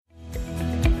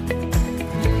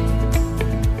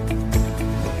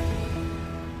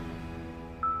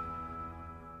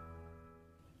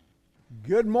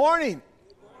Good morning.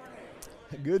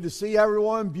 Good to see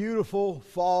everyone. Beautiful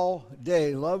fall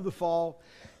day. Love the fall.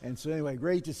 And so anyway,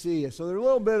 great to see you. So there's a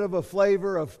little bit of a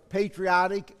flavor of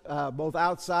patriotic, both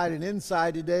outside and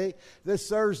inside today. This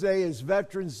Thursday is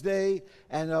Veterans Day,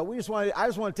 and I just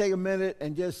want to take a minute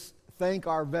and just thank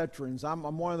our veterans.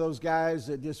 I'm one of those guys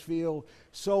that just feel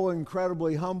so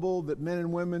incredibly humbled that men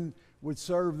and women would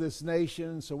serve this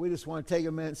nation. So we just want to take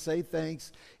a minute and say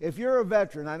thanks. If you're a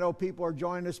veteran, I know people are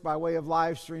joining us by way of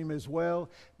live stream as well,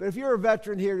 but if you're a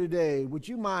veteran here today, would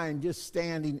you mind just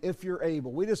standing if you're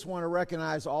able? We just want to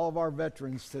recognize all of our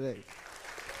veterans today.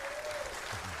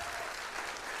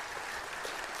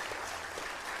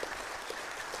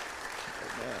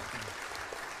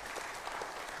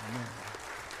 Amen.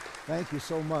 Thank you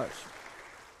so much.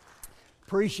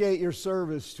 Appreciate your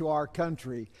service to our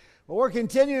country. Well, we're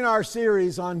continuing our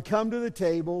series on Come to the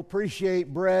Table.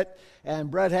 Appreciate Brett,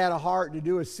 and Brett had a heart to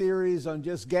do a series on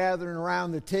just gathering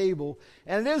around the table.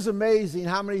 And it is amazing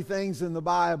how many things in the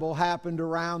Bible happened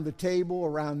around the table,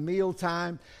 around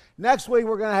mealtime. Next week,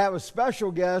 we're going to have a special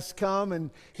guest come, and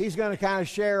he's going to kind of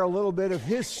share a little bit of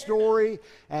his story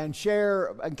and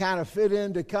share and kind of fit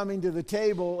into coming to the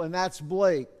table, and that's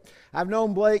Blake. I've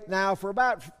known Blake now for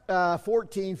about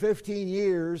 14, 15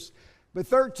 years. But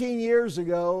 13 years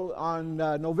ago, on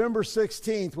November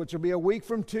 16th, which will be a week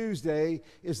from Tuesday,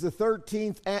 is the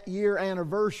 13th year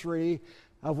anniversary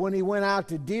of when he went out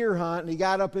to deer hunt and he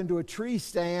got up into a tree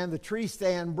stand. The tree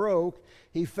stand broke.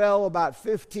 He fell about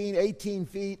 15, 18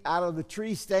 feet out of the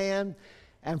tree stand,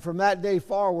 and from that day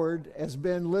forward has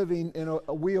been living in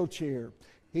a wheelchair.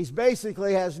 He's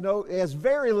basically has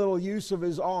very little use of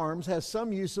his arms, has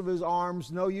some use of his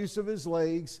arms, no use of his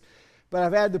legs. But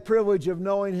I've had the privilege of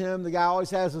knowing him. The guy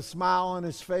always has a smile on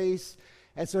his face.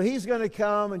 And so he's going to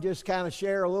come and just kind of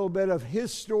share a little bit of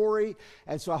his story.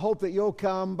 And so I hope that you'll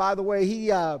come. By the way, he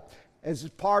is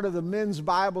part of the men's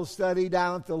Bible study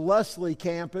down at the Leslie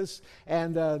campus.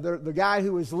 And the guy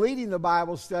who was leading the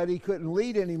Bible study couldn't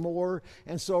lead anymore.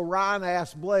 And so Ron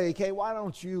asked Blake, hey, why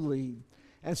don't you lead?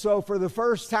 And so for the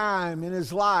first time in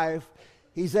his life,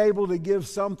 he's able to give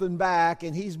something back,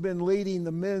 and he's been leading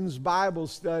the men's Bible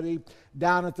study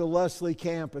down at the Leslie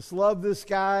campus. Love this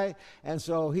guy, and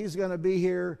so he's going to be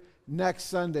here next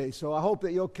Sunday. So I hope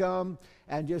that you'll come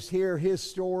and just hear his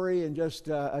story and just,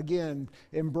 again,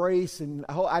 embrace. And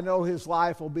I know his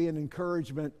life will be an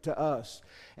encouragement to us.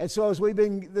 And so as we've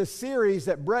been, this series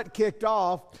that Brett kicked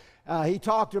off, he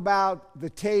talked about the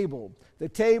table. The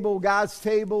table, God's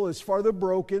table, is for the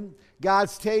broken.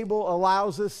 God's table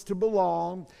allows us to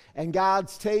belong, and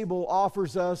God's table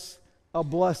offers us a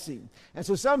blessing. And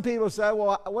so some people say,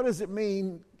 well, what does it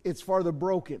mean it's for the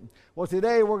broken? Well,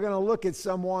 today we're going to look at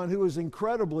someone who is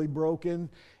incredibly broken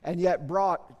and yet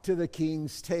brought to the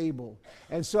King's table.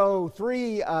 And so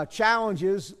three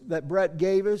challenges that Brett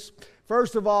gave us.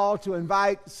 First of all, to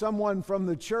invite someone from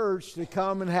the church to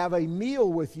come and have a meal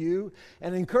with you,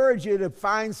 and encourage you to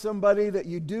find somebody that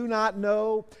you do not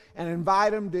know and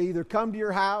invite them to either come to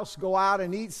your house, go out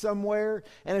and eat somewhere.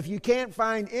 And if you can't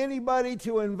find anybody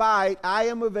to invite, I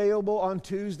am available on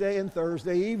Tuesday and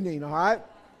Thursday evening, all right?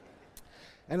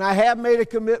 And I have made a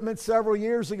commitment several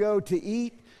years ago to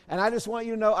eat, and I just want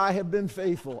you to know I have been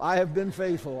faithful. I have been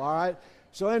faithful, all right?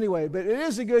 So anyway, but it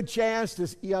is a good chance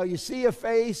to, you see a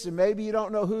face and maybe you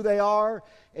don't know who they are,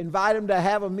 invite them to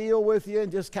have a meal with you and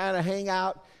just kind of hang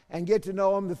out and get to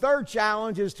know them. The third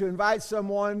challenge is to invite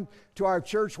someone to our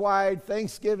church-wide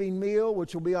Thanksgiving meal,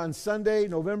 which will be on Sunday,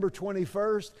 November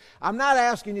 21st. I'm not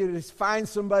asking you to find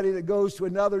somebody that goes to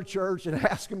another church and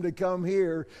ask them to come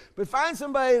here, but find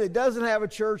somebody that doesn't have a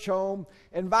church home,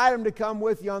 invite them to come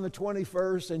with you on the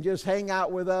 21st and just hang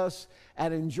out with us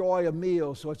and enjoy a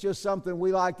meal. So it's just something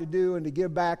we like to do and to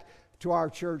give back to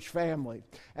our church family.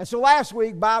 And so last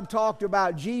week, Bob talked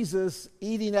about Jesus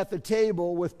eating at the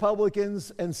table with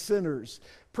publicans and sinners.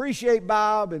 Appreciate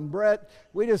Bob and Brett.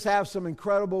 We just have some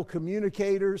incredible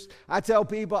communicators. I tell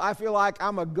people I feel like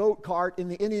I'm a goat cart in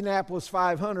the Indianapolis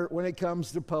 500 when it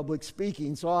comes to public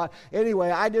speaking. So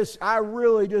I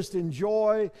really just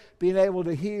enjoy being able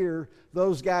to hear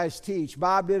those guys teach.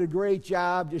 Bob did a great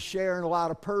job just sharing a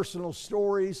lot of personal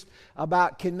stories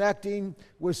about connecting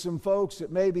with some folks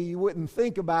that maybe you wouldn't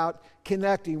think about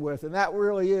connecting with. And that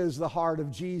really is the heart of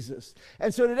Jesus.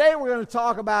 And so today we're going to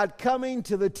talk about coming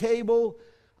to the table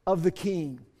of the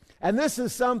King. And this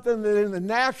is something that in the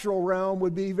natural realm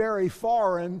would be very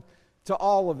foreign to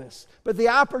all of us. But the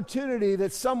opportunity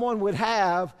that someone would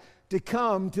have to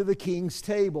come to the King's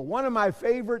table. One of my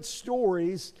favorite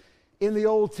stories in the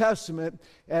Old Testament,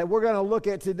 we're going to look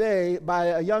at today by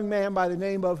a young man by the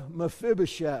name of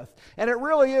Mephibosheth. And it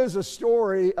really is a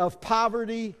story of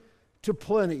poverty to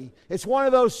plenty. It's one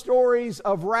of those stories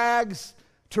of rags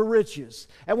to riches.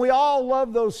 And we all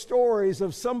love those stories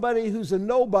of somebody who's a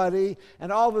nobody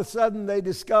and all of a sudden they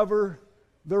discover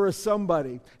they're a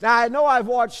somebody. Now, I know I've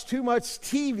watched too much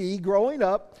TV growing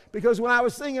up because when I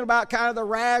was thinking about kind of the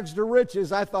rags to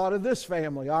riches, I thought of this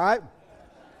family, all right?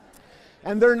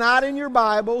 And they're not in your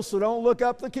Bible, so don't look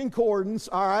up the concordance,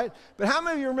 all right? But how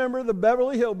many of you remember the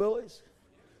Beverly Hillbillies?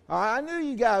 All right, I knew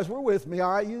you guys were with me,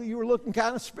 all right? You were looking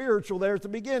kind of spiritual there at the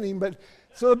beginning. But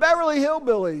so the Beverly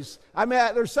Hillbillies, I mean,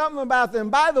 there's something about them.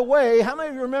 By the way, how many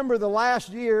of you remember the last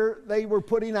year they were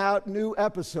putting out new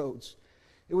episodes?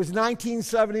 It was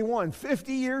 1971.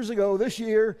 50 years ago this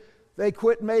year, they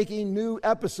quit making new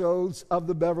episodes of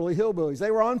the Beverly Hillbillies.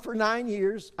 They were on for 9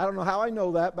 years. I don't know how I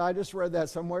know that, but I just read that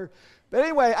somewhere. But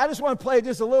anyway, I just want to play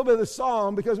just a little bit of the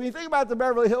song because when you think about the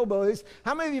Beverly Hillbillies,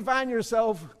 how many of you find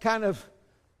yourself kind of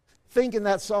thinking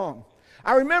that song?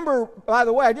 I remember, by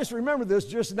the way, I just remembered this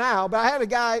just now, but I had a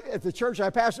guy at the church I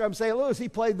pastored in St. Louis, he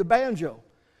played the banjo.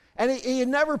 And he had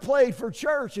never played for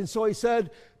church, and so he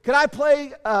said, could I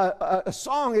play a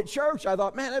song at church? I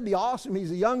thought, man, that'd be awesome.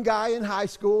 He's a young guy in high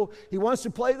school. He wants to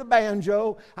play the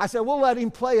banjo. I said, we'll let him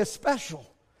play a special.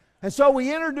 And so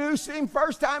we introduced him.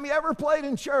 First time he ever played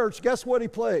in church, guess what he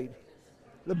played?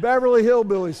 The Beverly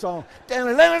Hillbillies song.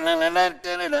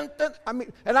 I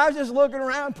mean, and I was just looking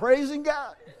around praising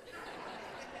God.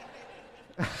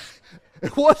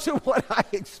 It wasn't what I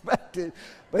expected,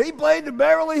 but he played the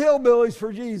Beverly Hillbillies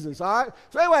for Jesus, all right?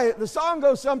 So anyway, the song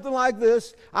goes something like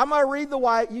this. I'm going to read the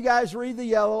white. You guys read the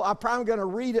yellow. I'm probably going to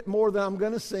read it more than I'm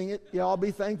going to sing it. You know, I'll be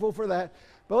thankful for that.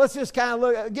 But let's just kind of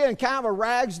look, again, kind of a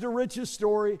rags to riches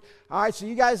story. All right, so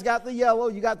you guys got the yellow.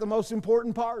 You got the most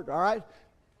important part, all right?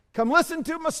 Come listen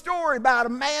to my story about a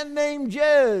man named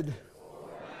Jed.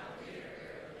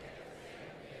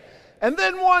 And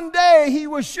then one day he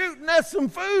was shooting at some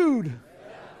food.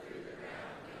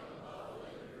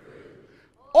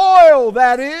 Oil,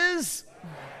 that is.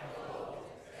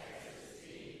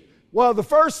 Well, the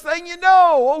first thing you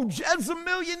know, old Jed's a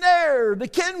millionaire. The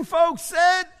kin folks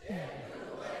said.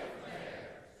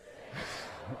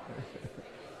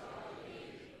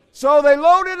 So they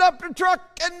loaded up the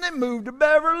truck and they moved to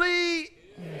Beverly.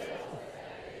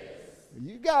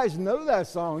 You guys know that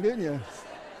song, didn't you?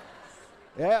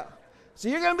 Yeah. So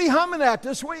you're going to be humming that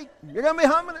this week. You're going to be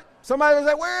humming it. Somebody will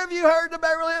say, where have you heard the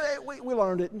Beverly? We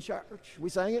learned it in church. We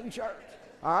sang it in church.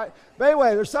 All right. But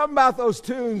anyway, there's something about those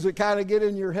tunes that kind of get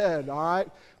in your head. All right.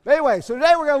 But anyway, so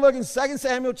today we're going to look in 2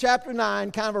 Samuel chapter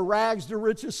 9, kind of a rags to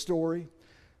riches story.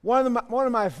 One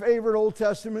of my favorite Old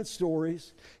Testament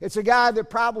stories. It's a guy that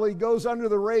probably goes under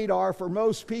the radar for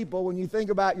most people when you think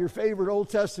about your favorite Old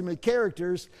Testament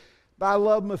characters. But I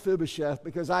love Mephibosheth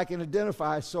because I can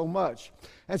identify so much.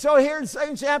 And so here in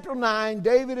 2 chapter 9,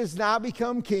 David has now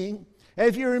become king. And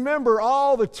if you remember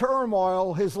all the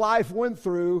turmoil his life went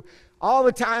through, all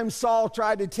the time Saul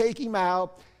tried to take him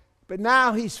out, but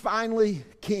now he's finally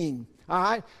king. All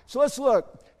right? So let's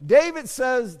look. David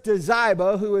says to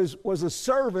Ziba, who was a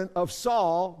servant of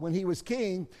Saul when he was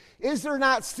king, is there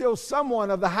not still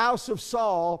someone of the house of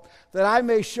Saul that I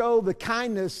may show the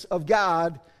kindness of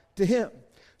God to him?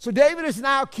 So David is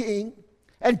now king,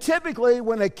 and typically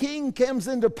when a king comes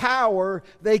into power,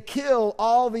 they kill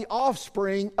all the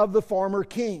offspring of the former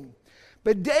king.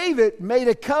 But David made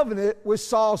a covenant with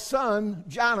Saul's son,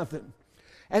 Jonathan.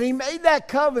 And he made that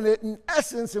covenant in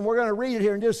essence, and we're going to read it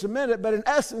here in just a minute, but in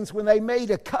essence, when they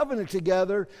made a covenant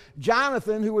together,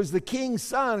 Jonathan, who was the king's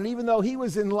son, and even though he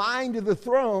was in line to the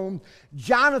throne,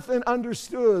 Jonathan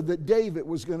understood that David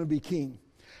was going to be king.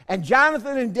 And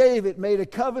Jonathan and David made a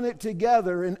covenant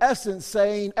together, in essence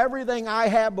saying, everything I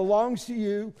have belongs to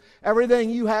you, everything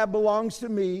you have belongs to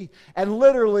me, and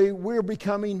literally we're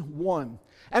becoming one.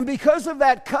 And because of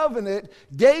that covenant,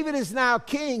 David is now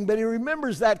king, but he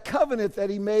remembers that covenant that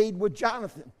he made with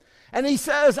Jonathan. And he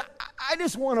says, I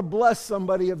just want to bless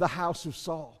somebody of the house of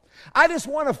Saul. I just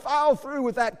want to follow through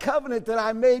with that covenant that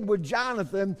I made with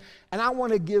Jonathan, and I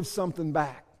want to give something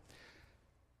back.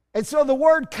 And so the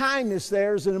word kindness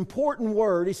there is an important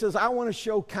word. He says, I want to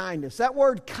show kindness. That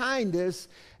word kindness,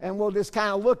 and we'll just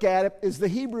kind of look at it, is the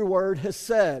Hebrew word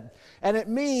hesed. And it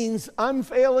means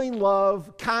unfailing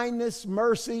love, kindness,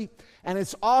 mercy, and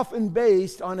it's often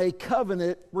based on a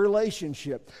covenant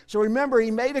relationship. So remember,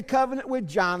 he made a covenant with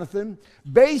Jonathan.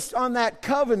 Based on that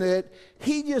covenant,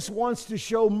 he just wants to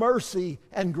show mercy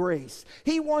and grace.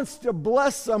 He wants to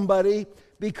bless somebody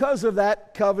because of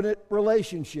that covenant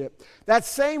relationship. That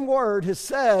same word,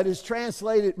 hesed, is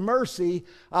translated mercy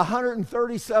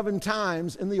 137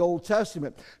 times in the Old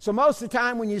Testament. So most of the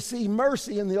time when you see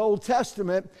mercy in the Old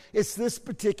Testament, it's this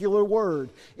particular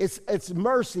word. It's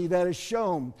mercy that is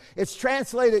shown. It's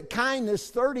translated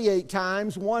kindness 38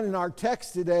 times, one in our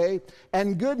text today,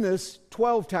 and goodness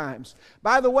 12 times.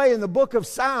 By the way, in the book of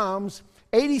Psalms,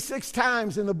 86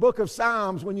 times in the book of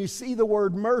Psalms, when you see the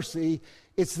word mercy,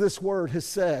 it's this word,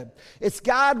 hesed. It's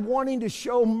God wanting to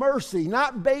show mercy,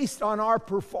 not based on our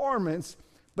performance,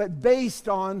 but based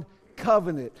on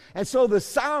covenant. And so the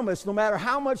psalmist, no matter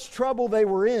how much trouble they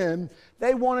were in,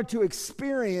 they wanted to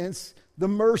experience the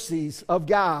mercies of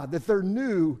God, that they're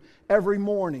new every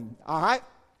morning. All right?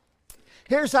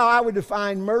 Here's how I would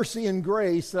define mercy and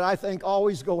grace that I think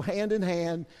always go hand in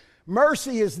hand.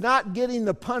 Mercy is not getting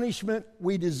the punishment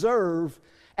we deserve,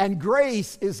 and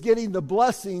grace is getting the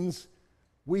blessings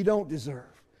we don't deserve.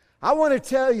 I want to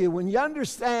tell you, when you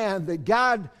understand that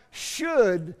God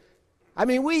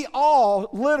we all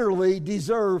literally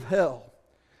deserve hell.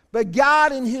 But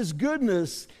God in His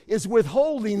goodness is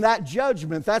withholding that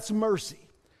judgment. That's mercy.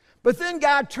 But then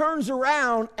God turns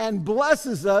around and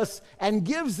blesses us and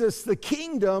gives us the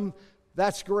kingdom.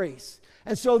 That's grace.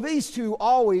 And so these two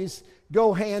always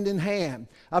go hand in hand.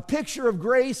 A picture of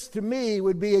grace to me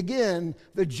would be, again,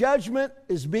 the judgment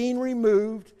is being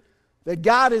removed, that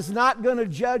God is not going to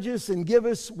judge us and give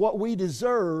us what we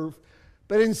deserve,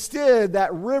 but instead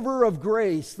that river of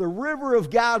grace, the river of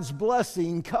God's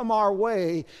blessing come our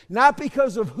way, not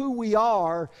because of who we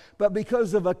are, but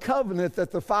because of a covenant that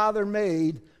the Father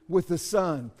made with the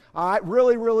Son. All right,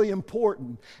 really, really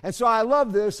important. And so I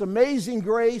love this, Amazing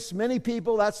Grace. Many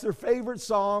people, that's their favorite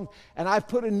song, and I've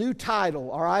put a new title,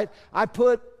 all right? I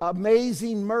put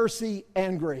Amazing Mercy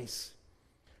and Grace.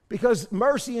 Because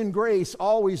mercy and grace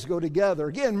always go together.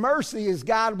 Again, mercy is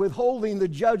God withholding the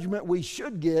judgment we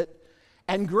should get,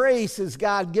 and grace is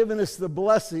God giving us the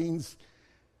blessings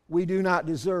we do not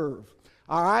deserve.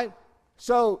 All right?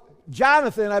 So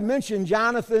Jonathan, I mentioned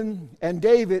Jonathan and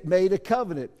David made a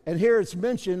covenant. And here it's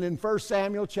mentioned in 1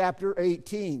 Samuel chapter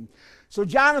 18. So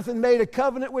Jonathan made a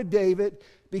covenant with David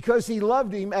because he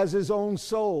loved him as his own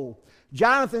soul.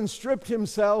 Jonathan stripped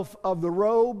himself of the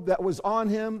robe that was on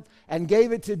him and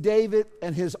gave it to David,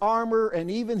 and his armor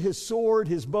and even his sword,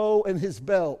 his bow, and his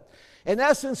belt. In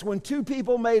essence, when two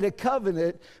people made a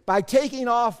covenant, by taking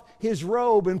off his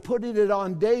robe and putting it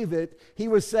on David, he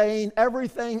was saying,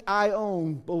 everything I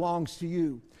own belongs to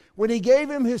you. When he gave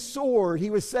him his sword, he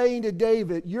was saying to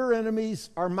David, your enemies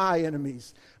are my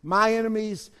enemies. My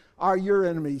enemies are your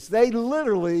enemies. They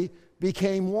literally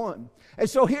became one. And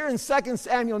so here in 2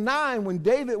 Samuel 9, when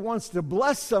David wants to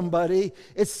bless somebody,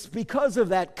 it's because of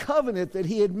that covenant that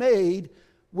he had made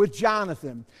with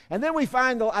Jonathan. And then we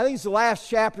find, I think it's the last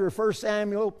chapter of 1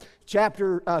 Samuel,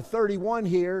 chapter 31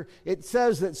 here. It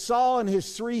says that Saul and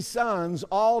his 3 sons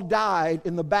all died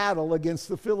in the battle against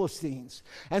the Philistines.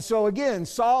 And so again,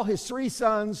 Saul, his 3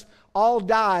 sons, all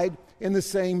died in the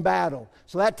same battle.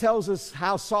 So that tells us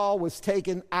how Saul was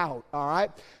taken out, all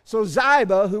right? So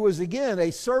Ziba, who was again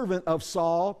a servant of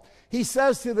Saul, he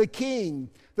says to the king,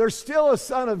 there's still a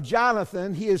son of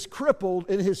Jonathan. He is crippled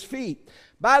in his feet.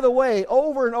 By the way,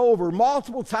 over and over,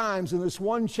 multiple times in this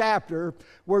one chapter,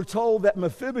 we're told that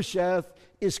Mephibosheth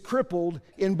is crippled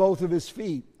in both of his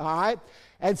feet, all right?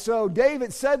 And so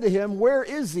David said to him, where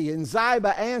is he? And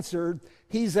Ziba answered,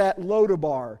 he's at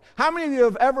Lodabar. How many of you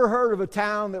have ever heard of a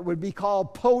town that would be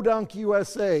called Podunk,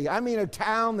 USA? I mean a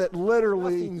town that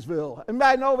literally,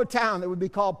 anybody know of a town that would be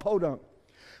called Podunk?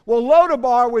 Well,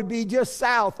 Lodabar would be just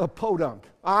south of Podunk,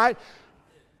 all right?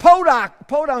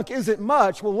 Podunk isn't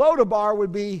much. Well, Lodabar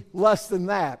would be less than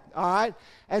that, all right?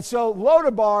 And so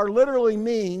Lodabar literally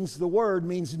means, the word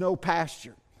means no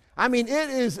pasture. I mean, it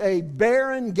is a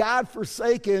barren,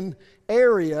 God-forsaken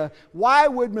area. Why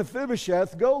would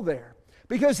Mephibosheth go there?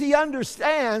 Because he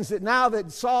understands that now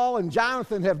that Saul and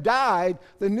Jonathan have died,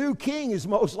 the new king is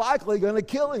most likely going to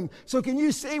kill him. So can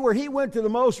you see where he went to the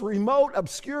most remote,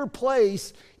 obscure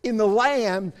place in the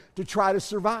land to try to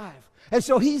survive? And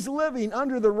so he's living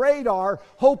under the radar,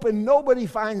 hoping nobody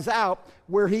finds out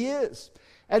where he is.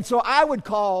 And so I would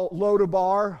call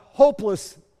Lodabar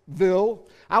Hopelessville.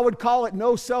 I would call it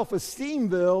No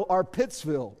Self-Esteemville or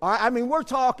Pittsville. I mean, we're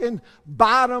talking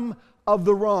bottom of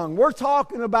the rung. We're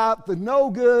talking about the no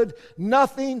good,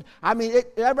 nothing. I mean,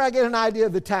 everybody get an idea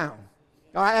of the town.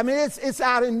 All right? I mean, it's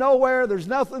out in nowhere. There's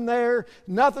nothing there,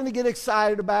 nothing to get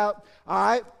excited about. All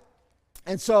right?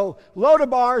 And so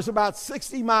Lodabar is about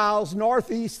 60 miles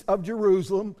northeast of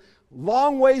Jerusalem,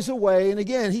 long ways away. And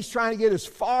again, he's trying to get as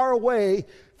far away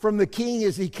from the king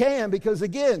as he can, because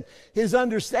again, his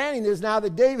understanding is now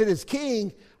that David is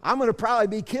king, I'm going to probably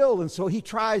be killed. And so he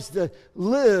tries to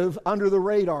live under the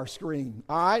radar screen.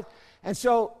 All right? And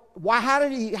so how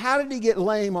did he get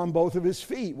lame on both of his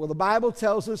feet? Well, the Bible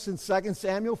tells us in 2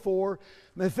 Samuel 4,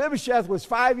 Mephibosheth was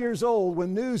 5 years old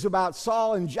when news about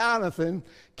Saul and Jonathan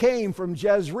came from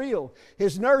Jezreel.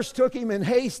 His nurse took him in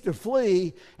haste to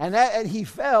flee, and he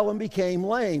fell and became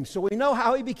lame. So we know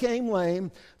how he became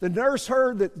lame. The nurse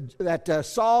heard that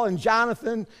Saul and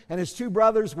Jonathan and his two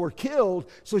brothers were killed,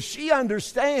 so she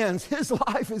understands his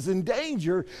life is in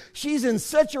danger. She's in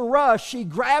such a rush, she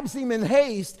grabs him in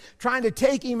haste, trying to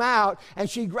take him out, and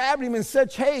she grabbed him in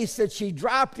such haste that she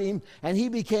dropped him, and he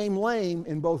became lame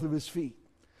in both of his feet.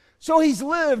 So he's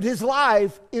lived his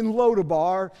life in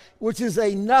Lodabar, which is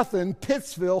a nothing,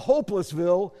 Pittsville,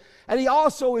 Hopelessville, and he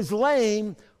also is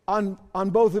lame on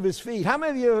both of his feet. How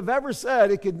many of you have ever said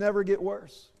it could never get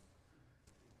worse?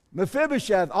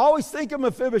 Mephibosheth, always think of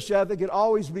Mephibosheth, it could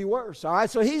always be worse. All right,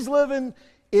 so he's living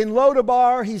in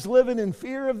Lodabar, he's living in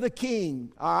fear of the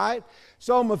king. All right,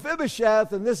 so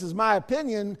Mephibosheth, and this is my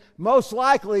opinion, most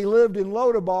likely lived in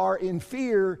Lodabar in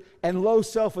fear and low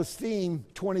self-esteem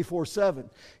 24/7.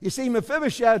 You see,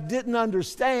 Mephibosheth didn't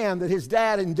understand that his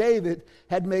dad and David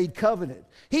had made covenant.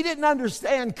 He didn't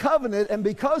understand covenant, and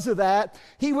because of that,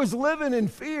 he was living in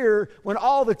fear when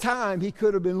all the time he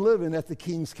could have been living at the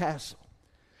king's castle.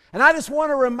 And I just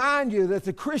want to remind you that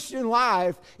the Christian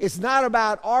life is not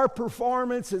about our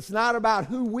performance, it's not about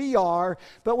who we are,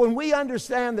 but when we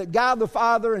understand that God the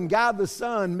Father and God the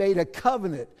Son made a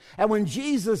covenant, and when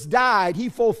Jesus died, he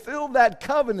fulfilled that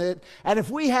covenant, and if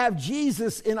we have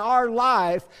Jesus in our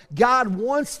life, God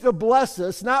wants to bless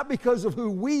us, not because of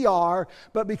who we are,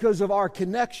 but because of our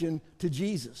connection to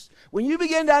Jesus. When you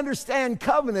begin to understand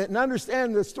covenant and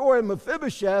understand the story of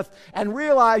Mephibosheth and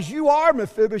realize you are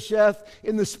Mephibosheth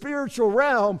in the spiritual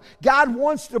realm, God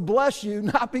wants to bless you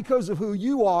not because of who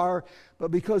you are,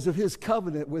 but because of his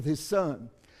covenant with his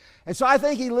son. And so I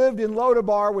think he lived in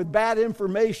Lodabar with bad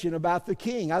information about the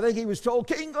king. I think he was told,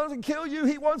 king doesn't kill you,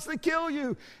 he wants to kill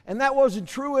you. And that wasn't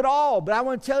true at all. But I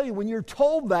want to tell you, when you're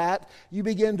told that, you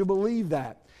begin to believe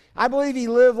that. I believe he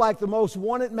lived like the most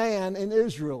wanted man in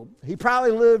Israel. He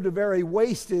probably lived a very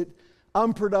wasted,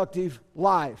 unproductive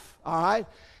life, all right?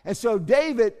 And so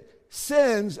David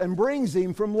sends and brings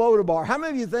him from Lodabar. How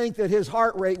many of you think that his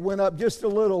heart rate went up just a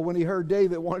little when he heard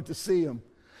David wanted to see him?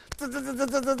 I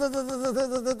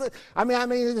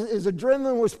mean, his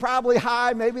adrenaline was probably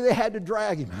high. Maybe they had to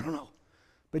drag him. I don't know.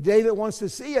 But David wants to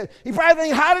see it. He probably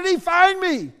thinks, how did he find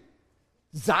me?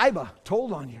 Ziba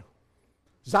told on you.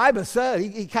 Ziba said,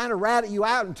 he kind of ratted you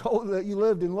out and told that you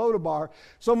lived in Lodabar.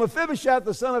 So Mephibosheth,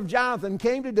 the son of Jonathan,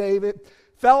 came to David,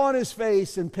 fell on his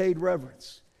face, and paid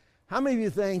reverence. How many of you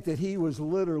think that he was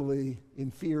literally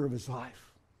in fear of his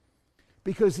life?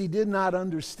 Because he did not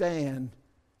understand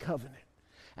covenant.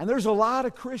 And there's a lot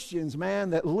of Christians,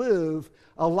 man, that live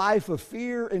a life of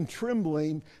fear and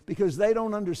trembling because they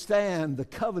don't understand the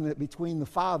covenant between the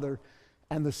Father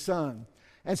and the Son.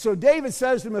 And so David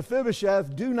says to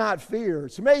Mephibosheth, do not fear.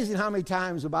 It's amazing how many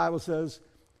times the Bible says,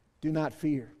 do not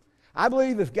fear. I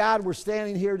believe if God were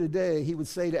standing here today, he would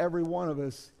say to every one of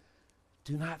us,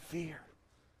 do not fear.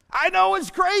 I know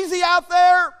it's crazy out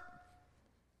there.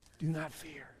 Do not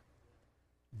fear.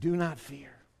 Do not fear.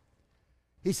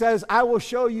 He says, I will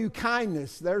show you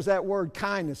kindness. There's that word,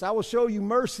 kindness. I will show you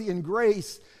mercy and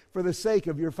grace for the sake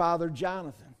of your father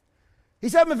Jonathan. He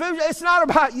said, Mephibosheth, it's not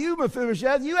about you,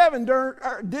 Mephibosheth. You haven't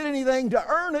did anything to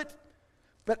earn it,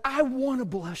 but I want to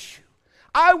bless you.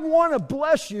 I want to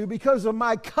bless you because of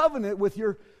my covenant with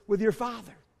your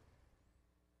father.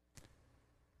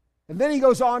 And then he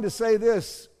goes on to say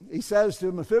this. He says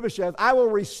to Mephibosheth, I will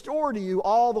restore to you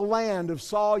all the land of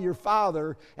Saul your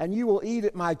father, and you will eat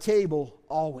at my table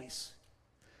always.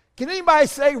 Can anybody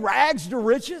say rags to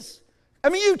riches? I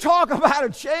mean, you talk about a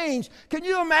change. Can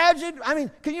you imagine?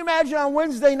 Can you imagine on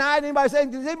Wednesday night anybody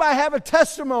saying, does anybody have a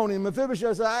testimony? And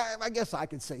Mephibosheth said, I guess I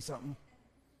could say something.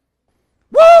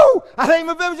 Woo! I think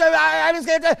Mephibosheth, I just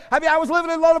can't. I was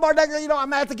living in Lodabar.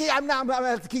 I'm at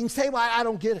the king's table. I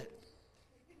don't get it.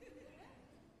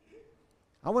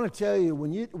 I want to tell you,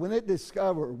 when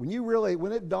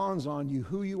it dawns on you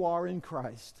who you are in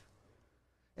Christ,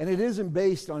 and it isn't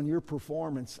based on your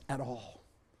performance at all.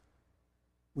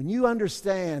 When you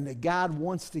understand that God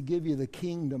wants to give you the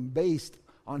kingdom based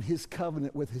on his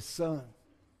covenant with his son,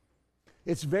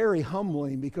 it's very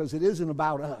humbling because it isn't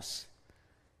about us.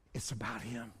 It's about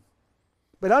him.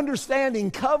 But understanding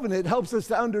covenant helps us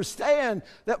to understand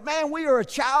that, man, we are a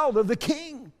child of the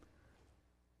king.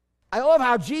 I love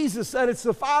how Jesus said it's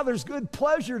the Father's good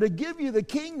pleasure to give you the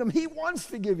kingdom. He wants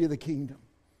to give you the kingdom.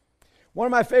 One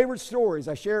of my favorite stories,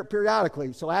 I share it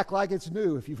periodically, so act like it's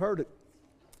new if you've heard it.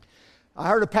 I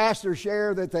heard a pastor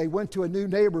share that they went to a new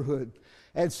neighborhood.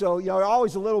 And so,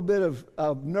 always a little bit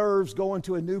of nerves going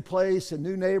to a new place, a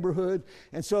new neighborhood.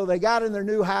 And so they got in their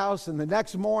new house, and the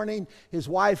next morning, his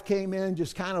wife came in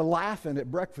just kind of laughing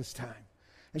at breakfast time.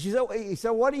 And he said,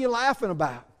 what are you laughing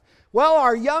about? Well,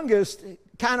 our youngest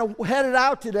kind of headed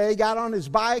out today, got on his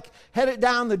bike, headed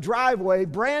down the driveway,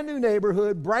 brand new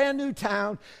neighborhood, brand new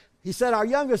town. He said, our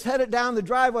youngest headed down the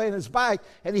driveway on his bike,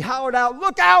 and he hollered out,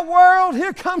 look out, world,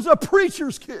 here comes a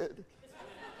preacher's kid.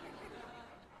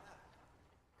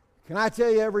 Can I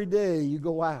tell you, every day you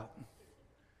go out,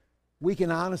 we can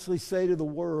honestly say to the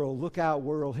world, look out,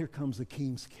 world, here comes the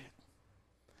king's kid.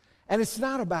 And it's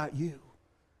not about you.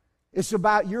 It's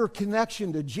about your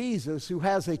connection to Jesus, who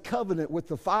has a covenant with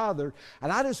the Father.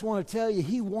 And I just want to tell you,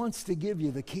 he wants to give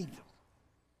you the kingdom.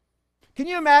 Can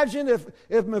you imagine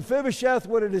if Mephibosheth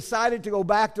would have decided to go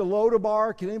back to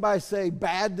Lodabar? Can anybody say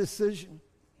bad decision?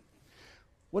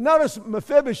 Well, notice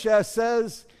Mephibosheth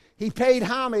says, he paid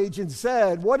homage and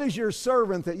said, what is your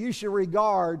servant that you should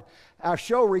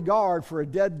show regard for a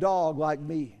dead dog like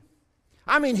me?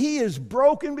 I mean, he is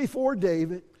broken before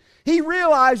David. He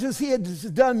realizes he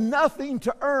had done nothing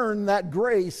to earn that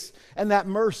grace and that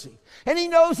mercy. And he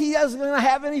knows he isn't going to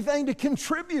have anything to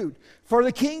contribute for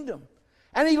the kingdom.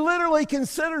 And he literally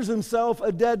considers himself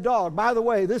a dead dog. By the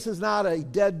way, this is not a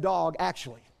dead dog,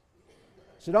 actually.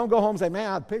 So don't go home and say,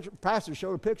 man, pastor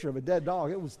showed a picture of a dead dog.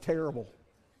 It was terrible.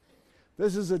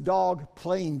 This is a dog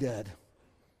plain dead.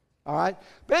 All right?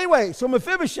 But anyway, so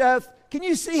Mephibosheth, can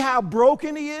you see how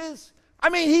broken he is? I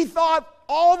mean, he thought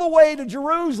all the way to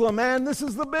Jerusalem, man, this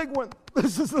is the big one.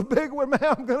 This is the big one, man,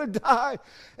 I'm going to die.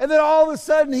 And then all of a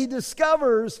sudden he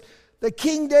discovers that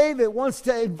King David wants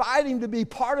to invite him to be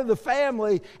part of the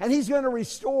family, and he's going to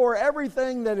restore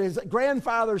everything that his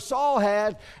grandfather Saul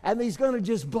had, and he's going to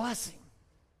just bless him.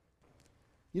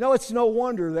 You know, it's no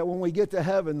wonder that when we get to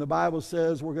heaven, the Bible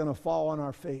says we're going to fall on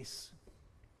our face.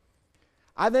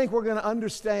 I think we're going to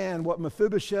understand what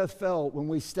Mephibosheth felt when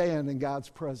we stand in God's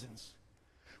presence.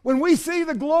 When we see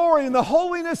the glory and the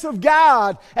holiness of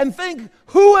God and think,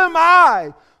 who am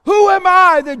I? Who am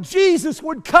I that Jesus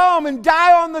would come and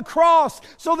die on the cross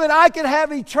so that I could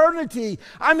have eternity?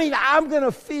 I mean, I'm going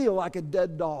to feel like a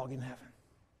dead dog in heaven.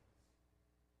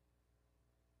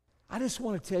 I just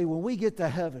want to tell you, when we get to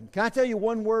heaven, can I tell you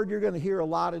one word you're going to hear a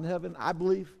lot in heaven, I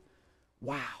believe?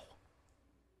 Wow.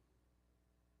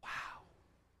 Wow.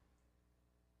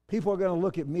 People are going to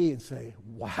look at me and say,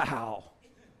 wow.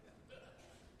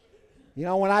 You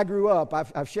know, when I grew up,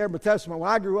 I've shared my testimony. When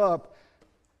I grew up,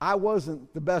 I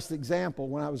wasn't the best example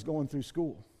when I was going through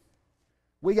school.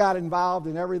 We got involved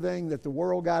in everything that the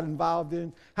world got involved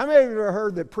in. How many of you have ever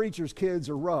heard that preachers' kids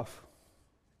are rough?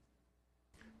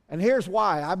 And here's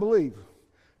why, I believe.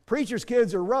 Preachers'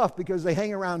 kids are rough because they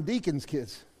hang around deacons'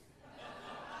 kids.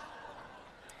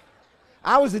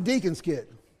 I was a deacon's kid.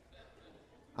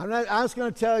 I'm just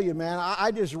going to tell you, man,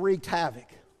 I just wreaked havoc.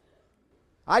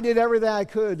 I did everything I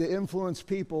could to influence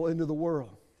people into the world.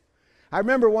 I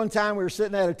remember one time we were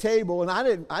sitting at a table, and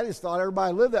I just thought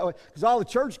everybody lived that way because all the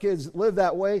church kids lived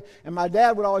that way. And my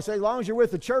dad would always say, as long as you're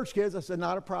with the church kids, I said,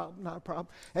 not a problem, not a problem.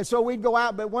 And so we'd go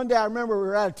out. But one day I remember we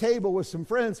were at a table with some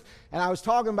friends, and I was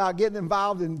talking about getting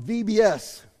involved in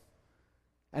VBS.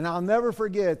 And I'll never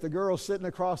forget the girl sitting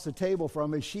across the table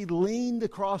from me. She leaned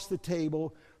across the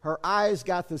table. Her eyes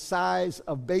got the size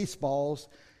of baseballs.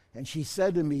 And she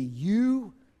said to me,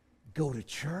 "You go to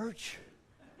church?"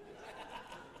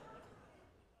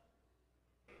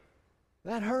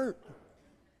 That hurt.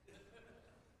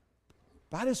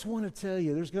 But I just want to tell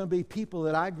you, there's going to be people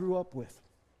that I grew up with.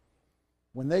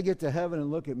 When they get to heaven and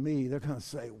look at me, they're going to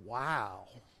say, wow,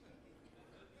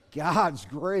 God's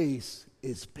grace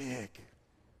is big.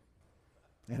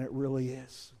 And it really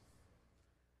is.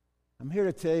 I'm here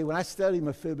to tell you, when I study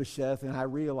Mephibosheth and I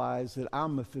realize that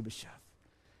I'm Mephibosheth,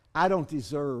 I don't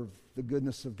deserve the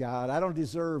goodness of God. I don't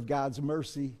deserve God's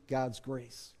mercy, God's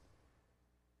grace.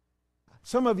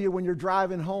 Some of you, when you're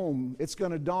driving home, it's going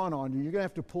to dawn on you. You're going to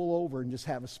have to pull over and just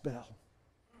have a spell.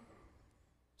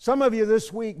 Some of you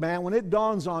this week, man, when it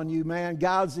dawns on you, man,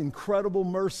 God's incredible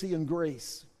mercy and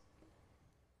grace,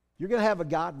 you're going to have a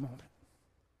God moment.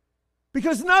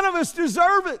 Because none of us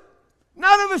deserve it.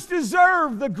 None of us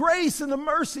deserve the grace and the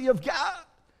mercy of God.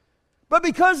 But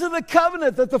because of the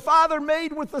covenant that the Father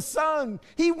made with the Son,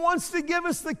 He wants to give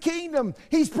us the kingdom.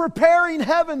 He's preparing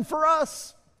heaven for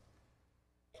us.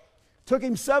 Took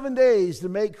Him 7 days to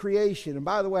make creation. And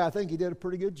by the way, I think He did a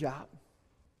pretty good job.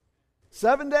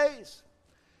 7 days.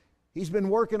 He's been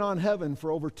working on heaven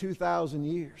for over 2,000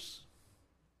 years.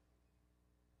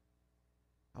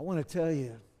 I want to tell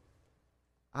you,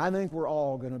 I think we're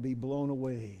all going to be blown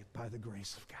away by the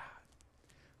grace of God.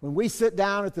 When we sit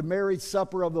down at the marriage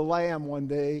supper of the Lamb one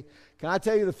day, can I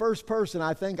tell you the first person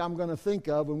I think I'm going to think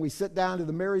of when we sit down to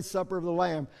the marriage supper of the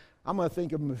Lamb? I'm going to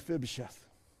think of Mephibosheth.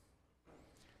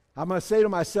 I'm going to say to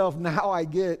myself, now I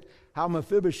get how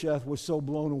Mephibosheth was so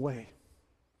blown away.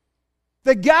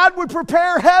 That God would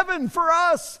prepare heaven for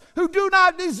us who do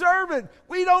not deserve it.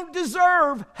 We don't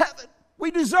deserve heaven. We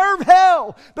deserve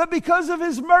hell. But because of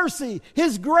His mercy,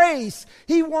 His grace,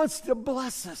 He wants to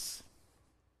bless us.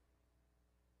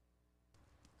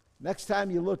 Next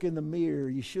time you look in the mirror,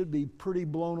 you should be pretty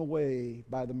blown away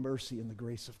by the mercy and the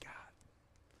grace of God.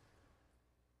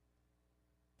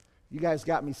 You guys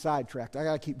got me sidetracked. I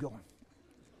got to keep going.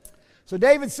 So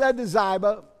David said to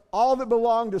Ziba, all that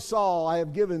belonged to Saul I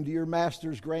have given to your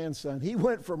master's grandson. He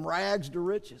went from rags to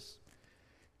riches.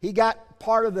 He got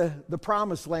part of the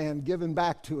promised land given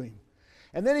back to him.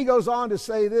 And then he goes on to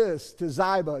say this to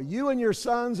Ziba, you and your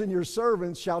sons and your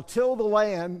servants shall till the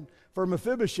land for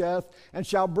Mephibosheth and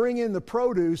shall bring in the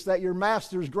produce that your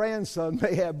master's grandson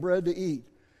may have bread to eat.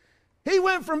 He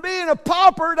went from being a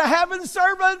pauper to having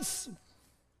servants.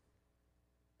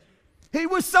 He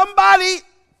was somebody,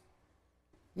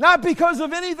 not because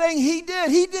of anything he did.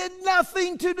 He did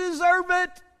nothing to deserve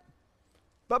it.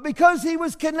 But because he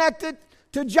was connected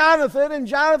to Jonathan, and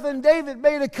Jonathan and David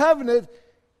made a covenant,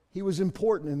 he was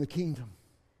important in the kingdom.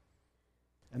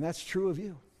 And that's true of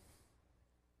you.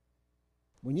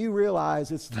 When you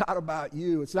realize it's not about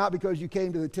you, it's not because you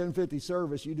came to the 1050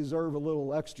 service, you deserve a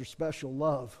little extra special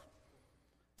love.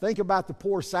 Think about the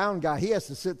poor sound guy. He has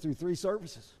to sit through 3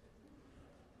 services.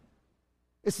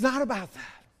 It's not about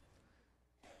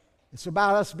that. It's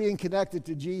about us being connected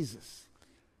to Jesus.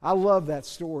 I love that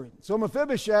story. So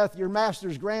Mephibosheth, your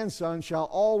master's grandson, shall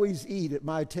always eat at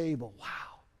my table.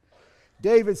 Wow.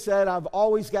 David said, I've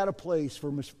always got a place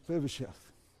for Mephibosheth.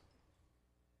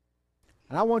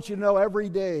 And I want you to know every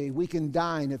day we can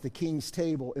dine at the king's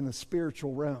table in the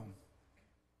spiritual realm.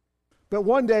 But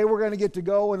one day we're going to get to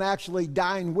go and actually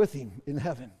dine with him in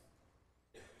heaven.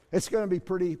 It's going to be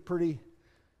pretty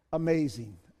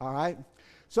amazing, all right?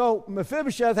 So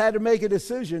Mephibosheth had to make a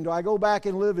decision. Do I go back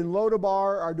and live in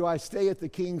Lodabar or do I stay at the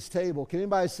king's table? Can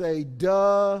anybody say,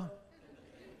 duh?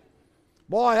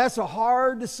 Boy, that's a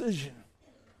hard decision.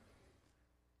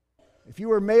 If you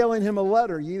were mailing him a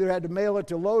letter, you either had to mail it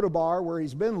to Lodabar, where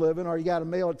he's been living, or you got to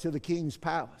mail it to the king's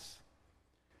palace.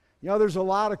 You know, there's a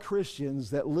lot of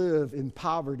Christians that live in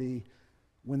poverty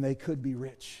when they could be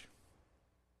rich.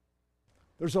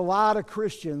 There's a lot of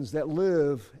Christians that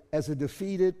live as a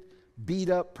defeated,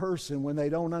 beat-up person when they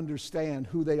don't understand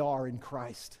who they are in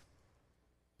Christ.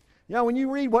 You know, when you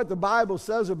read what the Bible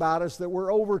says about us, that we're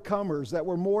overcomers, that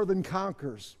we're more than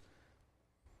conquerors.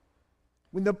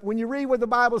 When you read what the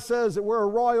Bible says, that we're a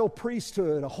royal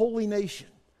priesthood, a holy nation.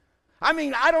 I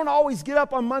mean, I don't always get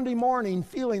up on Monday morning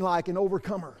feeling like an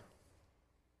overcomer.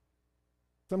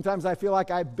 Sometimes I feel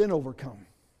like I've been overcome.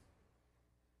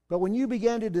 But when you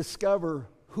begin to discover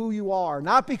who you are,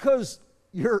 not because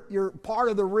you're part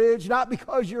of the ridge, not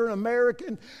because you're an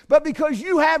American, but because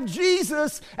you have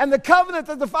Jesus and the covenant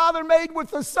that the Father made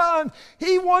with the Son,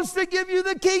 He wants to give you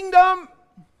the kingdom.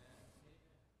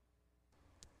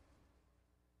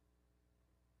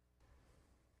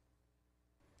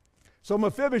 So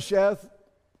Mephibosheth,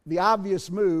 the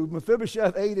obvious move,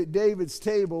 Mephibosheth ate at David's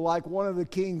table like one of the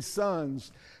king's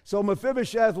sons. So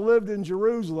Mephibosheth lived in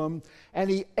Jerusalem, and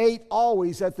he ate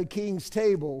always at the king's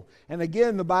table. And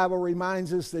again, the Bible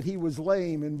reminds us that he was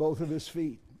lame in both of his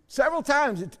feet. Several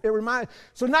times it reminds.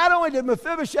 So not only did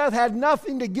Mephibosheth had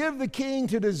nothing to give the king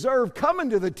to deserve coming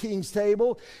to the king's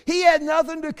table, he had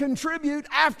nothing to contribute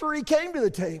after he came to the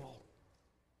table.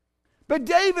 But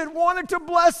David wanted to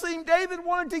bless him. David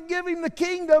wanted to give him the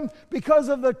kingdom because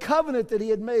of the covenant that he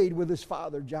had made with his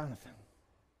father, Jonathan.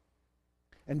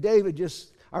 And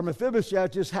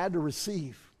Mephibosheth just had to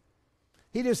receive.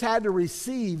 He just had to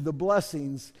receive the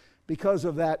blessings because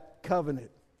of that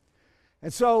covenant.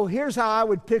 And so here's how I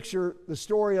would picture the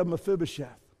story of Mephibosheth.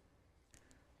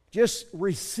 Just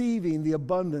receiving the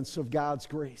abundance of God's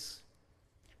grace.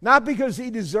 Not because he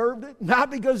deserved it,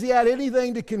 not because he had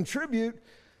anything to contribute,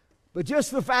 but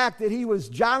just the fact that he was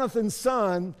Jonathan's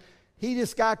son, he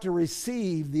just got to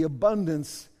receive the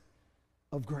abundance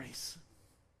of grace.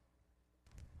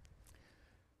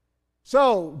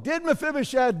 So, did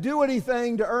Mephibosheth do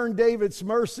anything to earn David's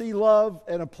mercy, love,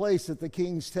 and a place at the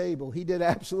king's table? He did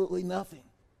absolutely nothing.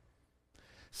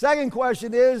 Second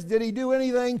question is, did he do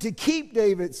anything to keep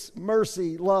David's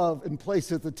mercy, love, and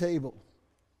place at the table?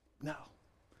 No.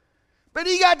 But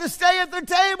he got to stay at the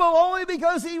table only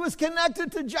because he was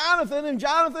connected to Jonathan, and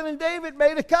Jonathan and David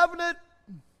made a covenant.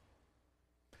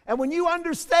 And when you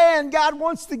understand God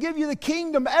wants to give you the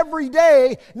kingdom every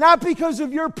day, not because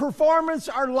of your performance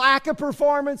or lack of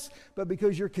performance, but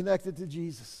because you're connected to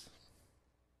Jesus.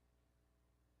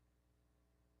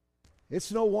 It's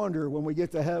no wonder when we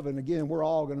get to heaven, again, we're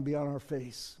all going to be on our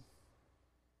face.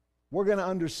 We're going to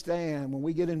understand when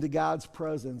we get into God's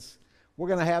presence, we're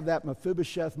going to have that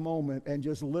Mephibosheth moment and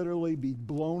just literally be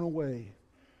blown away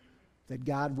that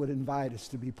God would invite us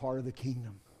to be part of the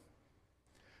kingdom.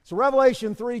 So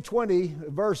Revelation 3:20, a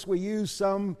verse we use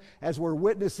some as we're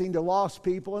witnessing to lost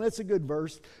people, and it's a good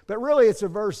verse, but really it's a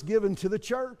verse given to the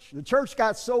church. The church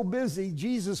got so busy,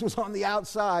 Jesus was on the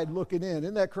outside looking in.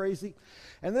 Isn't that crazy?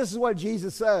 And this is what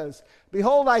Jesus says,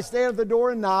 "Behold, I stand at the door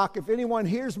and knock. If anyone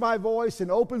hears my voice and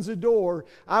opens the door,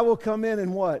 I will come in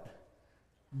and" what?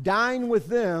 "Dine with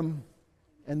them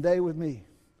and they with me."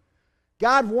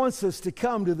 God wants us to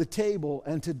come to the table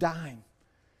and to dine.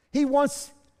 He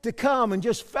wants to come and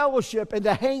just fellowship and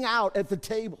to hang out at the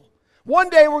table. One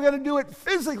day we're going to do it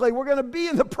physically. We're going to be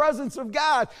in the presence of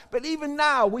God. But even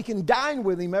now, we can dine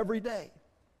with Him every day.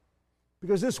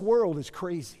 Because this world is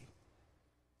crazy.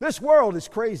 This world is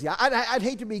crazy. I'd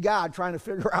hate to be God trying to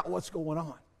figure out what's going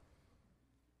on.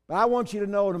 But I want you to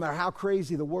know, no matter how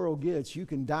crazy the world gets, you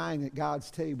can dine at God's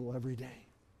table every day.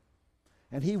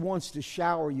 And He wants to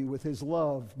shower you with His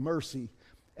love, mercy,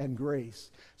 and grace.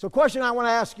 So question I want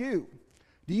to ask you,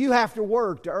 do you have to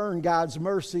work to earn God's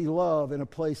mercy, love, and a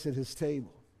place at His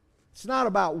table? It's not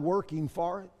about working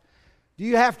for it. Do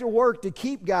you have to work to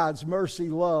keep God's mercy,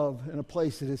 love, and a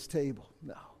place at His table?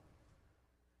 No.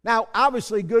 Now,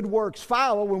 obviously, good works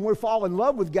follow. When we fall in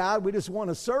love with God, we just want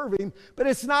to serve Him. But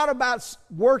it's not about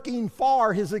working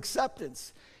for His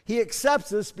acceptance. He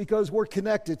accepts us because we're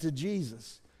connected to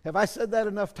Jesus. Have I said that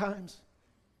enough times?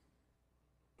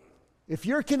 If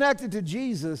you're connected to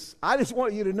Jesus, I just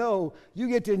want you to know you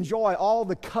get to enjoy all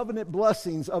the covenant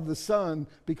blessings of the Son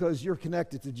because you're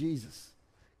connected to Jesus.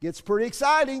 Gets pretty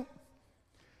exciting.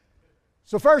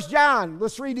 So 1 John,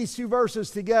 let's read these two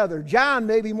verses together. John,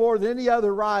 maybe more than any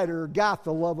other writer, got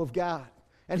the love of God.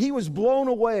 And he was blown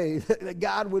away that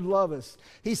God would love us.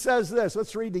 He says this,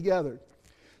 let's read together.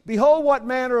 "Behold what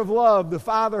manner of love the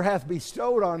Father hath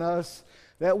bestowed on us,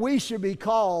 that we should be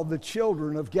called the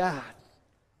children of God."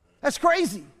 That's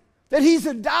crazy, that He's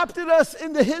adopted us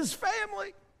into His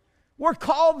family. We're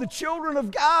called the children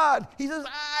of God. He says,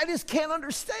 I just can't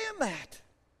understand that.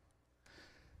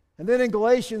 And then in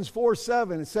Galatians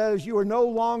 4:7, it says, "You are no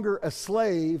longer a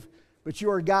slave, but you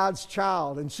are God's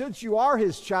child. And since you are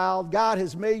His child, God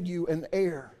has made you an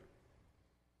heir."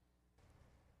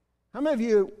 How many of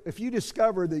you, if you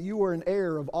discovered that you were an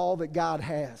heir of all that God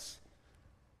has,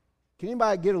 can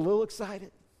anybody get a little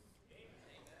excited?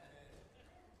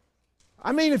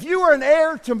 I mean, if you were an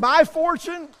heir to my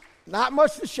fortune, not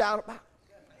much to shout about.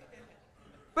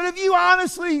 But if you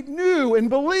honestly knew and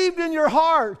believed in your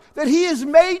heart that He has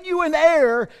made you an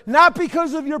heir, not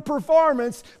because of your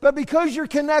performance, but because you're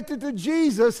connected to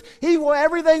Jesus, He will,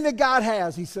 everything that God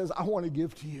has, He says, I want to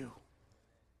give to you.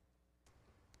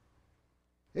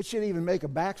 It should even make a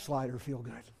backslider feel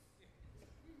good.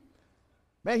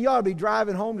 Man, you ought to be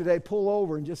driving home today, pull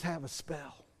over and just have a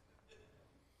spell.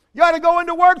 You ought to go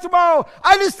into work tomorrow.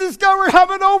 I just discovered I'm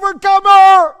an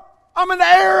overcomer. I'm an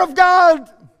heir of God.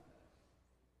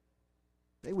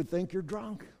 They would think you're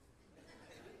drunk.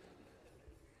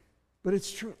 But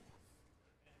it's true.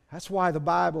 That's why the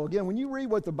Bible, again, when you read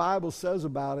what the Bible says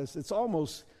about us, it's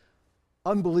almost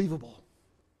unbelievable.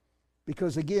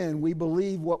 Because again, we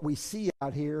believe what we see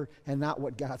out here and not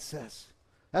what God says.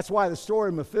 That's why the story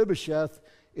of Mephibosheth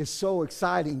is so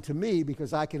exciting to me,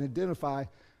 because I can identify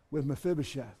with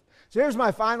Mephibosheth. So here's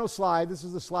my final slide. This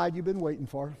is the slide you've been waiting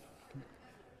for.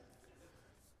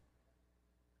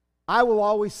 I will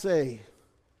always say,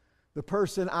 the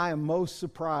person I am most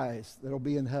surprised that will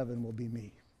be in heaven will be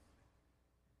me.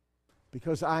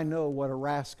 Because I know what a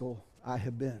rascal I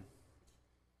have been.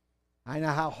 I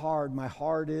know how hard my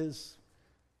heart is,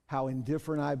 how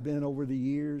indifferent I've been over the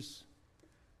years.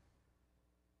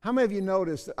 How many of you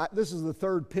noticed, this is the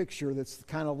third picture that's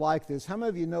kind of like this. How many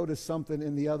of you noticed something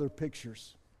in the other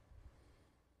pictures?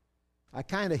 I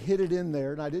kind of hid it in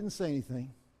there and I didn't say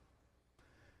anything.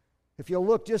 If you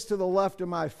look just to the left of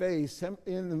my face,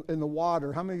 in the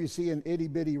water, how many of you see an itty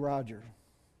bitty Roger?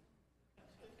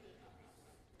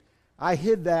 I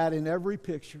hid that in every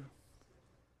picture.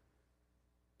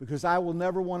 because I will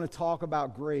never want to talk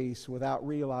about grace without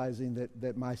realizing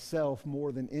that myself,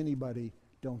 more than anybody,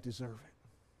 don't deserve it.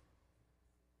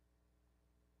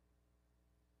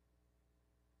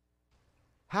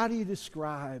 How do you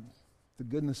describe the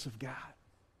goodness of God?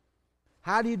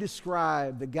 How do you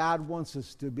describe that God wants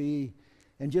us to be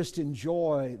and just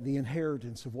enjoy the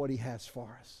inheritance of what He has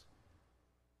for us?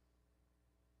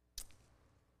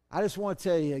 I just want to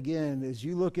tell you again, as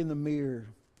you look in the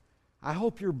mirror, I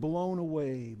hope you're blown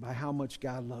away by how much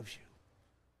God loves you.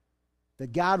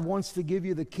 That God wants to give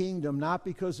you the kingdom, not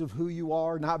because of who you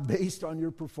are, not based on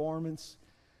your performance,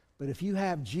 but if you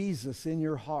have Jesus in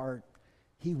your heart,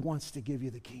 He wants to give you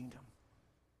the kingdom.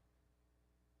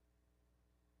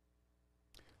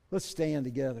 Let's stand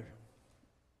together.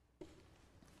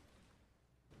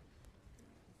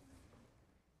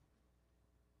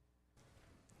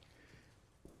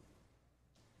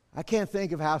 I can't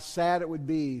think of how sad it would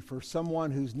be for someone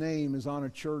whose name is on a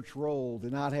church roll to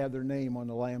not have their name on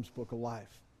the Lamb's Book of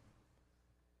Life.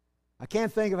 I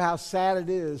can't think of how sad it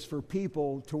is for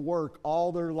people to work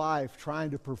all their life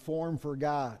trying to perform for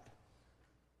God,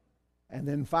 and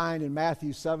then find in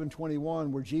Matthew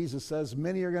 7:21 where Jesus says,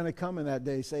 many are going to come in that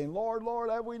day saying, Lord, Lord,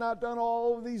 have we not done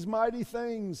all of these mighty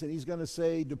things? And He's going to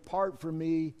say, depart from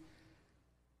me,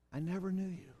 I never knew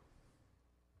you.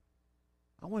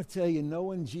 I want to tell you,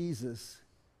 knowing Jesus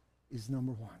is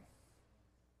number one.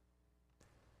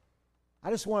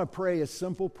 I just want to pray a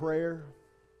simple prayer.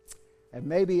 And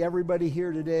maybe everybody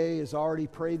here today has already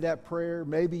prayed that prayer.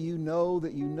 Maybe you know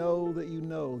that you know that you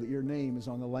know that your name is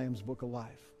on the Lamb's Book of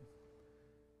Life.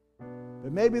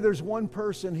 But maybe there's one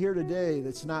person here today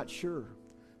that's not sure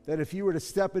that if you were to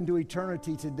step into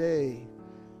eternity today,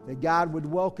 that God would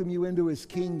welcome you into His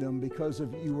kingdom because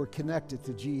of you were connected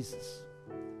to Jesus.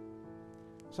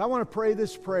 So I want to pray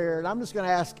this prayer, and I'm just going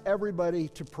to ask everybody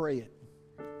to pray it.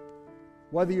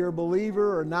 Whether you're a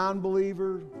believer or a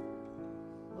non-believer,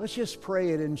 let's just pray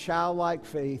it in childlike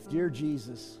faith. Dear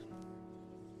Jesus,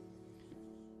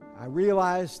 I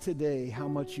realize today how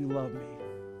much you love me.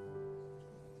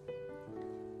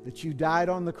 That you died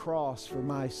on the cross for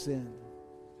my sin.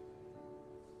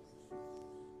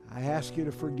 I ask you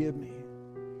to forgive me.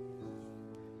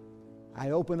 I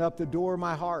open up the door of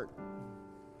my heart.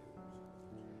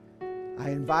 I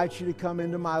invite you to come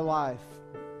into my life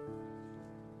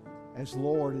as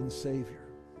Lord and Savior.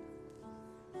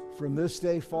 From this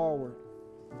day forward,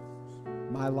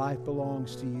 my life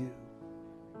belongs to you.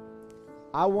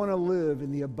 I want to live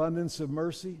in the abundance of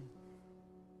mercy,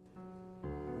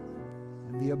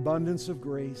 the abundance of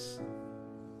grace.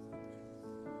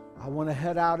 I want to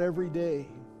head out every day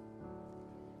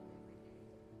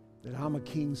that I'm a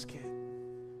king's kid.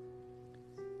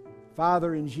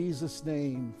 Father, in Jesus'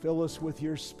 name, fill us with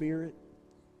your Spirit.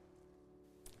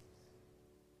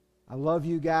 I love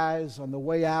you guys. On the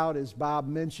way out, as Bob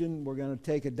mentioned, we're going to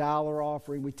take $1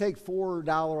 offering. We take $4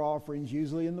 offerings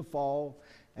usually in the fall,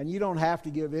 and you don't have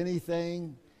to give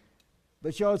anything.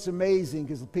 But you know, it's amazing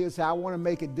because people say, I want to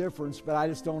make a difference, but I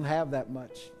just don't have that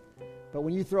much. But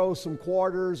when you throw some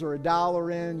quarters or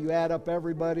 $1 in, you add up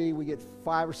everybody, we get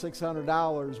 $500 or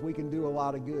 $600, we can do a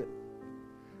lot of good.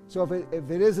 So if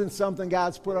it isn't something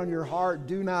God's put on your heart,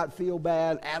 do not feel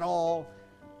bad at all.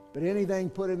 But anything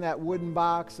put in that wooden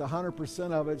box,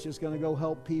 100% of it's just going to go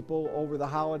help people over the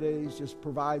holidays, just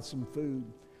provide some food.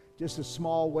 Just a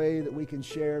small way that we can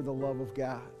share the love of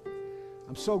God.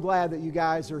 I'm so glad that you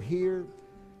guys are here.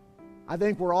 I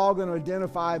think we're all going to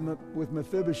identify with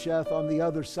Mephibosheth on the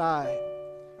other side.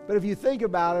 But if you think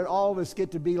about it, all of us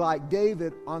get to be like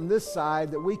David on this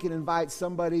side, that we can invite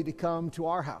somebody to come to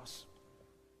our house.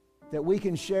 That we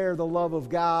can share the love of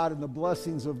God and the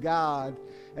blessings of God.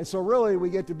 And so really we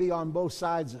get to be on both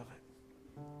sides of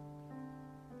it.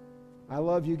 I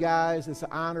love you guys. It's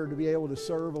an honor to be able to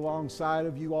serve alongside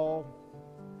of you all.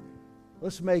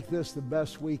 Let's make this the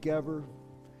best week ever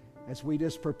as we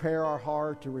just prepare our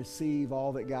heart to receive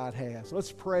all that God has.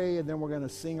 Let's pray, and then we're going to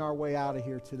sing our way out of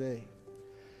here today.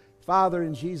 Father,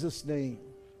 in Jesus' name,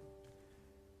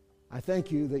 I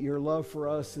thank you that your love for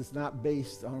us is not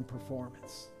based on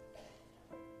performance,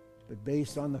 but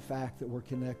based on the fact that we're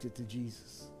connected to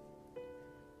Jesus.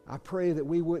 I pray that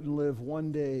we wouldn't live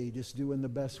one day just doing the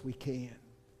best we can,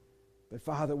 but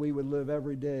Father, we would live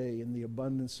every day in the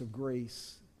abundance of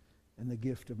grace and the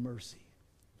gift of mercy.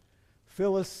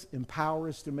 Fill us, empower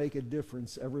us to make a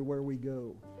difference everywhere we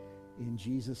go. In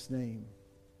Jesus' name,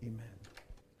 amen.